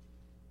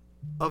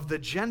of the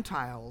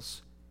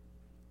Gentiles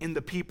in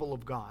the people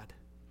of God.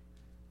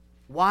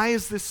 Why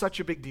is this such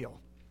a big deal?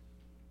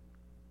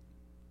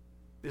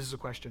 This is a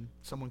question.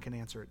 Someone can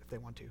answer it if they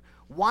want to.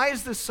 Why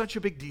is this such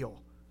a big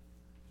deal?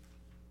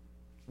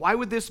 Why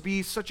would this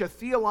be such a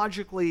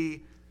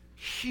theologically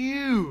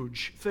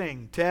huge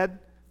thing, Ted?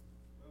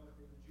 Well,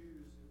 for the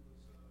Jews, it was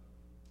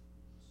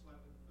a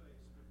slap in the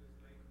face because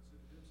they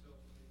considered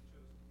themselves to be the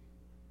chosen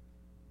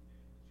people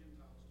and the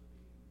Gentiles to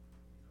be,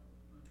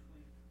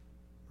 unclean.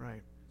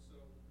 Right. And so,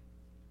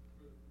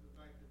 for the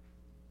fact that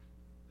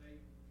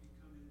they could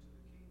come into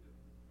the kingdom,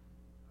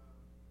 it was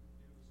offensive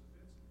to the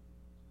Jews.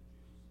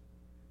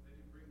 They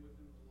didn't bring with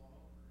them the law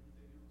or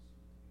anything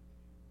else.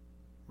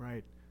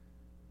 Right.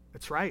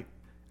 That's right.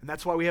 And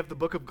that's why we have the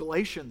book of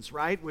Galatians,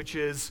 right? Which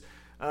is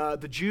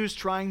the Jews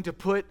trying to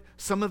put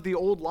some of the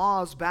old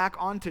laws back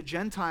onto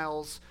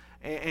Gentiles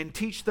and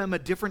teach them a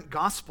different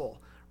gospel,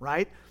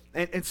 right?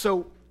 And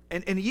so,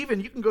 even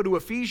you can go to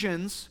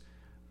Ephesians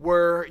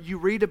where you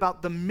read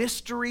about the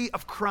mystery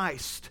of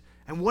Christ.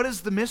 And what is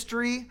the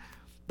mystery?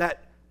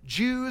 That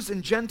Jews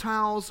and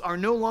Gentiles are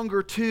no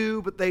longer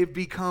two, but they've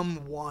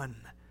become one.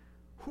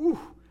 Whew.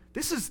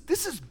 This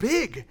is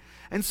big.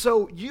 And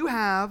so you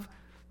have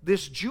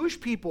this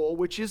Jewish people,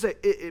 which is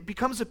it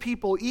becomes a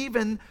people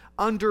even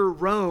under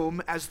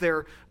Rome as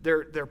they're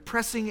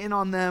pressing in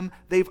on them.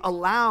 They've been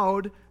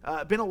allowed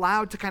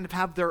to kind of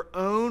have their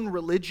own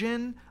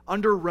religion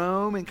under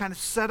Rome and kind of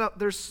set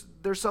up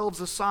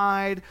themselves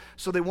aside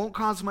so they won't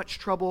cause much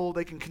trouble.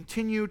 They can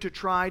continue to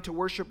try to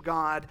worship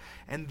God.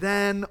 And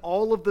then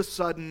all of a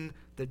sudden,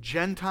 the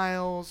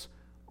Gentiles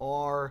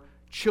are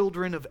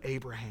children of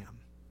Abraham.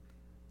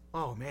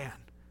 Oh man,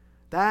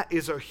 that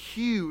is a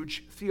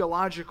huge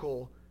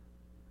theological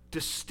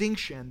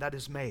distinction that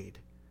is made.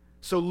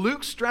 So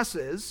Luke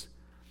stresses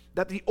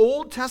that the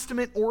Old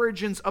Testament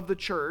origins of the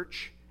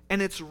church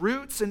and its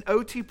roots in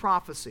OT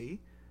prophecy,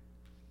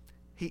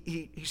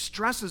 he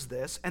stresses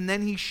this, and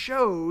then he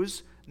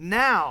shows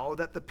now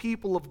that the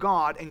people of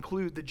God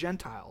include the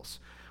Gentiles,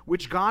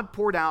 which God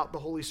poured out the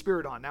Holy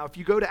Spirit on. Now, if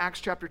you go to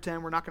Acts chapter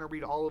 10, we're not going to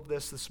read all of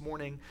this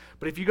morning,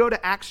 but if you go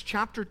to Acts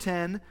chapter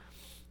 10,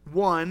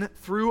 1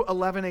 through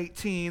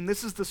 11:18,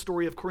 this is the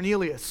story of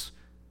Cornelius,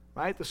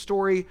 right? The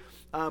story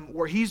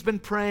where he's been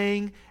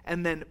praying,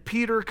 and then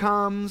Peter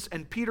comes,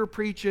 and Peter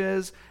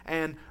preaches,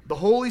 and the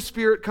Holy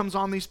Spirit comes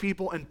on these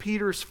people, and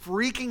Peter's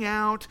freaking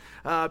out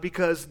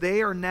because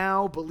they are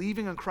now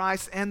believing in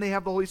Christ, and they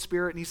have the Holy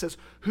Spirit, and he says,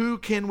 who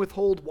can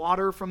withhold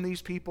water from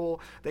these people?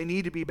 They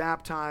need to be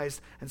baptized,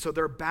 and so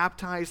they're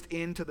baptized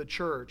into the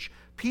church.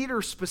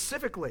 Peter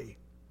specifically,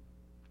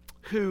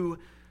 who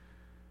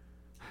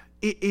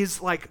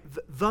is like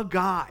the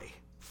guy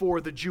for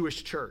the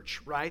Jewish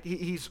church, right?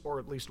 He's, or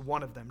at least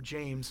one of them.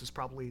 James is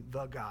probably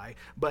the guy.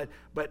 But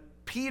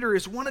Peter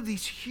is one of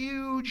these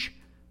huge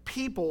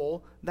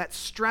people that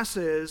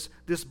stresses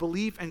this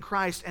belief in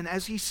Christ. And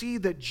as he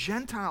sees the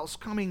Gentiles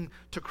coming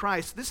to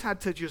Christ, this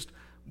had to just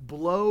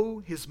blow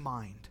his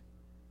mind.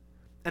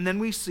 And then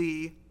we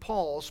see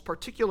Paul's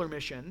particular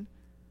mission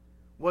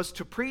was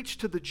to preach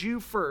to the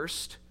Jew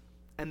first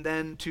and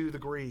then to the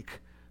Greek.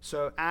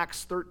 So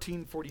Acts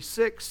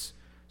 13:46.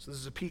 So this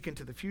is a peek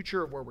into the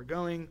future of where we're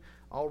going.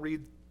 I'll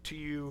read to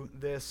you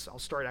this. I'll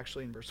start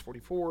actually in verse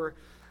 44.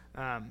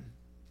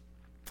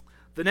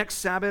 The next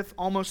Sabbath,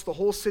 almost the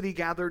whole city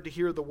gathered to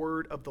hear the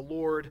word of the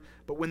Lord.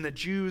 But when the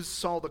Jews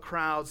saw the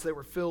crowds, they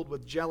were filled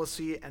with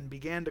jealousy and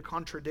began to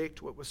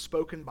contradict what was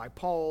spoken by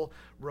Paul,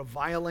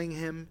 reviling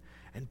him.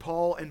 And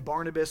Paul and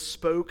Barnabas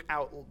spoke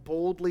out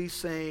boldly,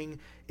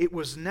 saying, "It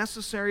was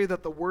necessary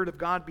that the word of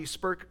God be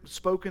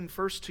spoken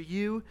first to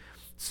you,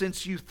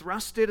 since you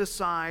thrust it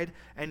aside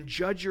and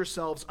judge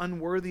yourselves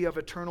unworthy of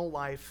eternal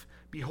life.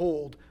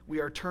 Behold, we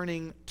are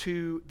turning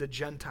to the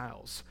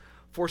Gentiles.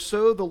 For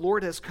so the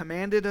Lord has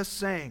commanded us,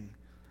 saying,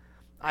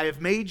 I have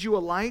made you a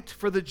light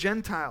for the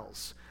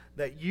Gentiles,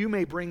 that you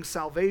may bring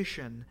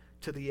salvation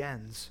to the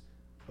ends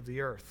of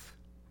the earth."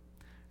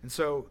 And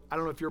so, I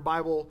don't know if your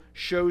Bible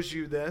shows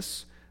you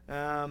this,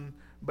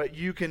 but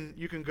you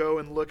can go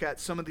and look at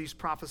some of these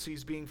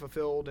prophecies being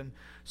fulfilled in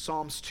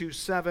Psalms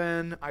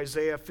 2:7,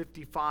 Isaiah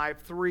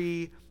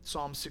 55:3,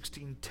 Psalm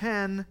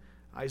 16:10,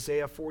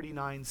 Isaiah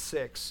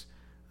 49:6.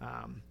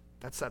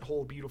 That's that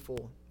whole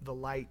beautiful, the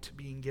light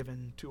being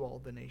given to all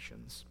the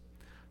nations.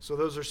 So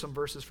those are some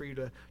verses for you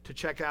to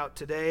check out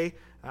today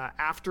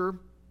after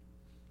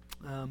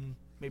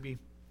maybe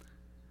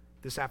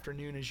this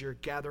afternoon as you're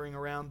gathering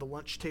around the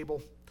lunch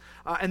table.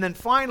 And then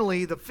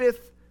finally, the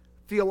fifth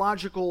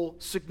theological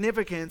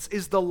significance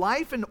is the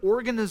life and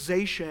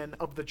organization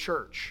of the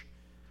church.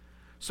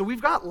 So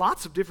we've got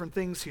lots of different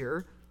things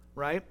here,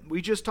 right?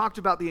 We just talked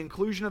about the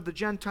inclusion of the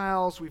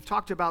Gentiles. We've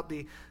talked about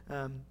the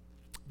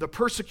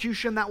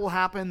persecution that will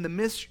happen,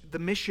 the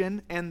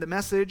mission and the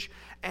message,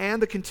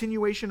 and the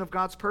continuation of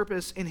God's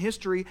purpose in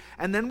history.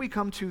 And then we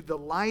come to the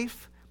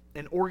life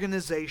and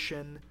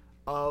organization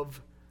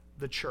of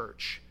the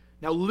church.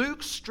 Now,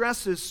 Luke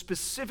stresses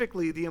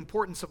specifically the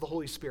importance of the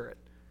Holy Spirit.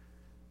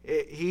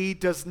 He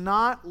does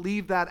not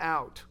leave that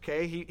out,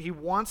 okay? He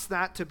wants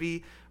that to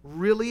be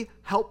really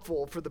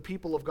helpful for the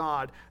people of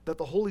God, that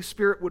the Holy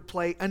Spirit would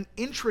play an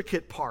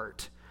intricate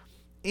part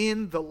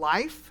in the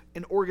life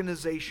and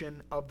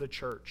organization of the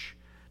church.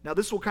 Now,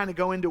 this will kind of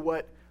go into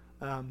what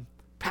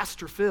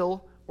Pastor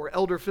Phil or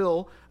Elder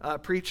Phil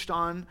preached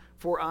on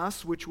for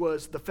us, which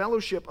was the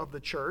fellowship of the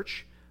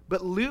church.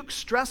 But Luke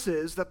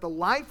stresses that the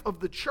life of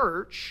the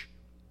church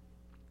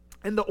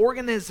and the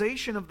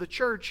organization of the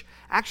church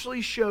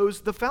actually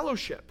shows the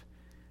fellowship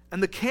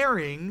and the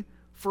caring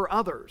for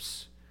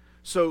others.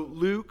 So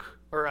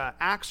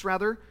Acts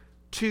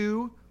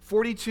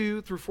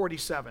 2:42 through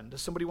 47.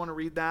 Does somebody want to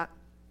read that?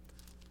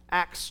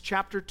 Acts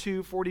chapter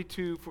 2,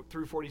 42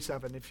 through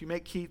 47. If you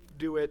make Keith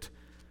do it,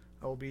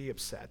 I will be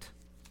upset.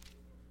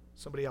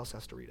 Somebody else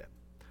has to read it.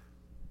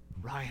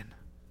 Ryan,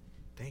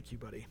 thank you,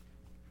 buddy.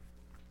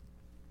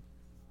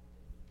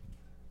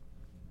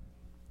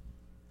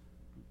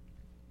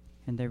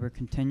 And they were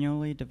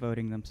continually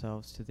devoting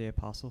themselves to the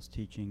apostles'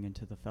 teaching and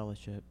to the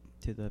fellowship,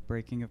 to the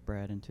breaking of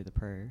bread and to the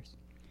prayers.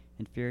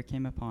 And fear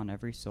came upon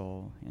every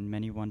soul, and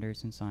many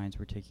wonders and signs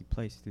were taking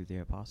place through the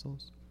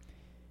apostles.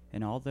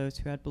 And all those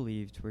who had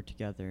believed were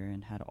together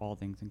and had all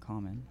things in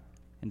common.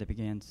 And they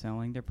began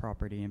selling their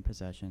property and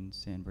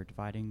possessions, and were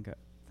dividing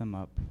them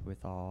up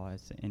with all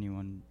as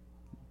anyone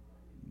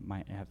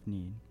might have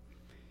need.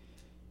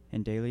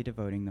 And daily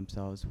devoting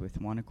themselves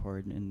with one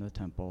accord in the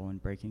temple,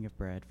 and breaking of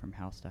bread from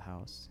house to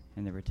house.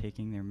 And they were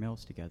taking their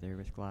meals together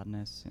with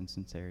gladness and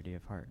sincerity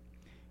of heart,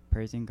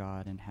 praising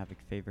God and having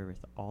favor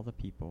with all the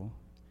people.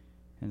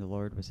 And the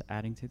Lord was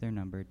adding to their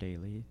number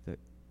daily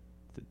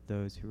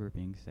those who were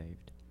being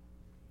saved.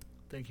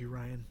 Thank you,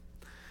 Ryan.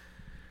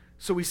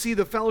 So we see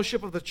the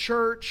fellowship of the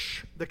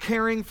church, the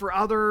caring for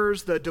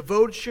others, the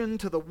devotion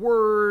to the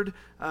word,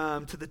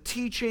 to the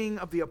teaching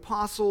of the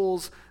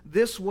apostles.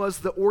 This was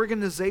the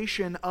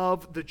organization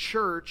of the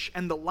church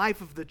and the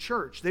life of the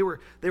church. They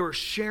were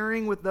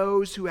sharing with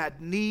those who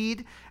had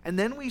need. And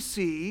then we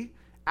see,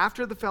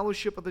 after the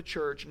fellowship of the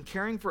church and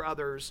caring for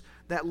others,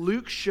 that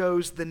Luke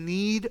shows the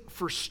need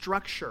for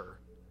structure.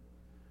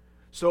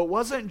 So it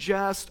wasn't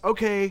just,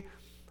 okay,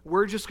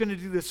 we're just going to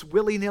do this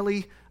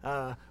willy-nilly.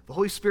 The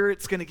Holy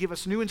Spirit's going to give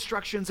us new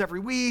instructions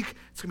every week.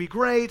 It's going to be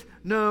great.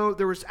 No,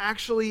 there was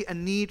actually a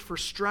need for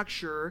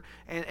structure.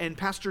 And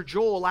Pastor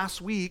Joel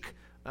last week,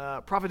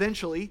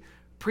 providentially,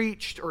 he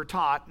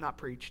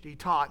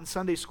taught in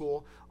Sunday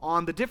school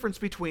on the difference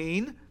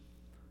between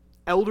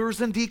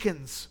elders and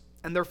deacons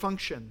and their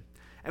function.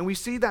 And we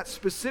see that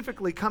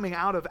specifically coming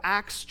out of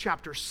Acts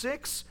chapter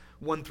 6,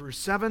 1 through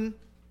 7,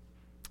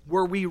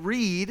 where we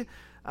read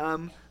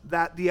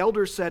that the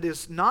elders said,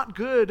 "It's not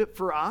good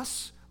for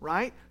us,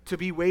 right, to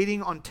be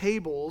waiting on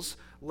tables.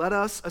 Let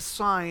us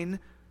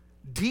assign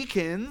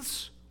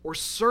deacons or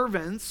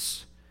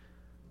servants,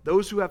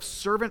 those who have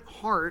servant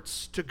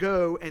hearts, to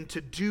go and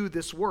to do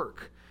this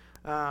work."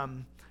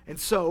 And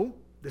so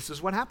this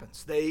is what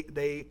happens.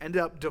 They end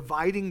up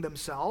dividing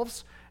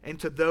themselves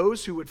into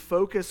those who would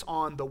focus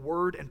on the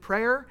word and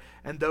prayer,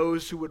 and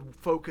those who would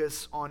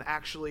focus on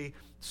actually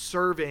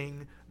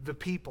serving the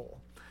people.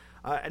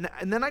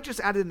 And then I just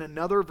added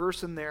another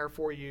verse in there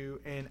for you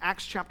in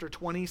Acts chapter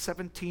 20,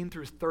 17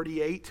 through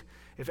 38.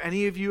 If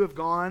any of you have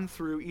gone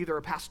through either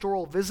a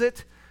pastoral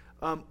visit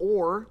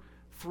or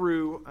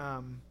through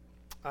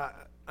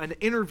an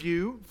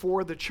interview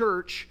for the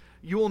church,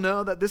 you will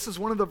know that this is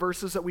one of the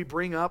verses that we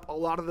bring up a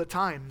lot of the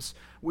times,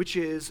 which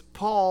is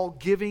Paul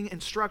giving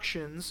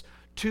instructions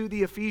to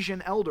the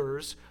Ephesian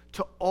elders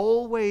to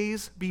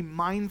always be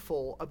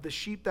mindful of the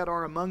sheep that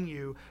are among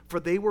you, for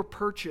they were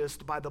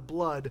purchased by the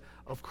blood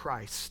of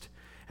Christ.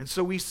 And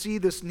so we see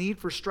this need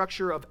for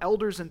structure of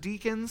elders and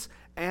deacons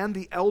and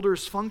the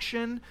elders'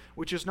 function,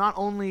 which is not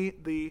only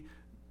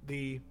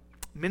the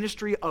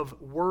ministry of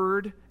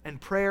word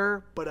and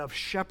prayer, but of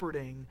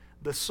shepherding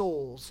the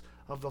souls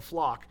of the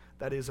flock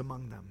that is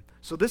among them.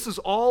 So this is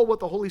all what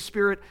the Holy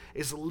Spirit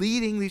is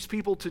leading these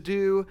people to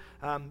do.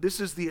 This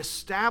is the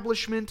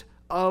establishment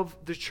of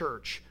the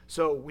church.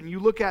 So when you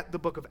look at the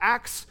book of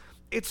Acts,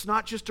 it's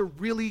not just a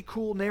really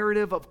cool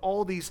narrative of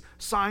all these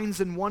signs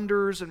and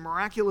wonders and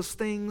miraculous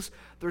things.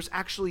 There's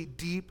actually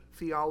deep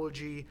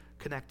theology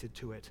connected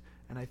to it.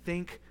 And I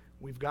think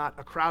we've got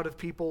a crowd of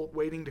people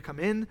waiting to come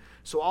in.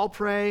 So I'll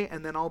pray,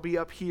 and then I'll be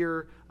up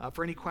here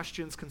for any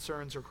questions,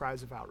 concerns, or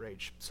cries of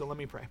outrage. So let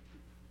me pray.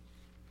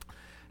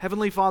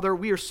 Heavenly Father,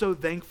 we are so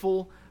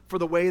thankful for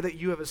the way that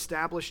you have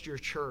established your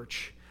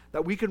church,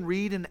 that we can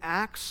read in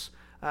Acts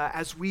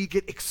as we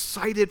get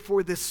excited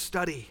for this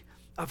study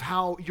of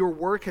how your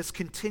work has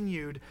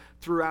continued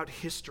throughout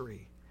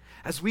history.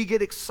 As we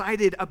get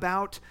excited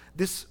about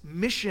this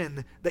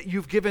mission that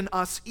you've given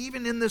us,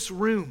 even in this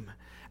room,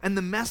 and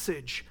the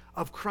message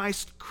of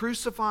Christ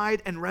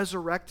crucified and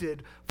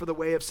resurrected for the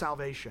way of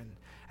salvation.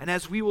 And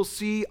as we will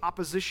see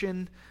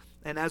opposition,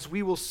 and as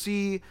we will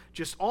see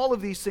just all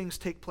of these things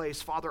take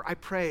place, Father, I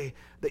pray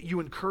that you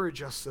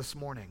encourage us this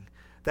morning,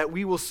 that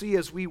we will see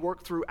as we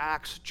work through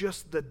Acts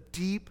just the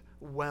deep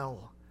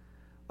well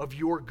of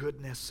your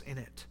goodness in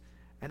it.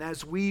 And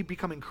as we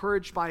become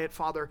encouraged by it,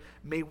 Father,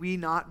 may we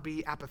not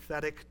be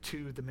apathetic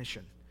to the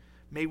mission.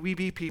 May we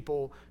be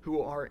people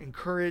who are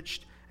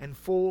encouraged and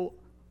full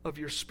of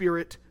your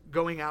Spirit,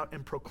 going out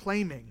and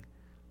proclaiming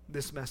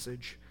this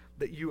message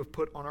that you have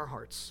put on our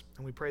hearts.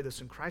 And we pray this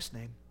in Christ's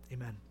name.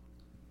 Amen.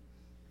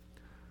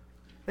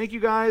 Thank you,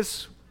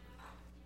 guys.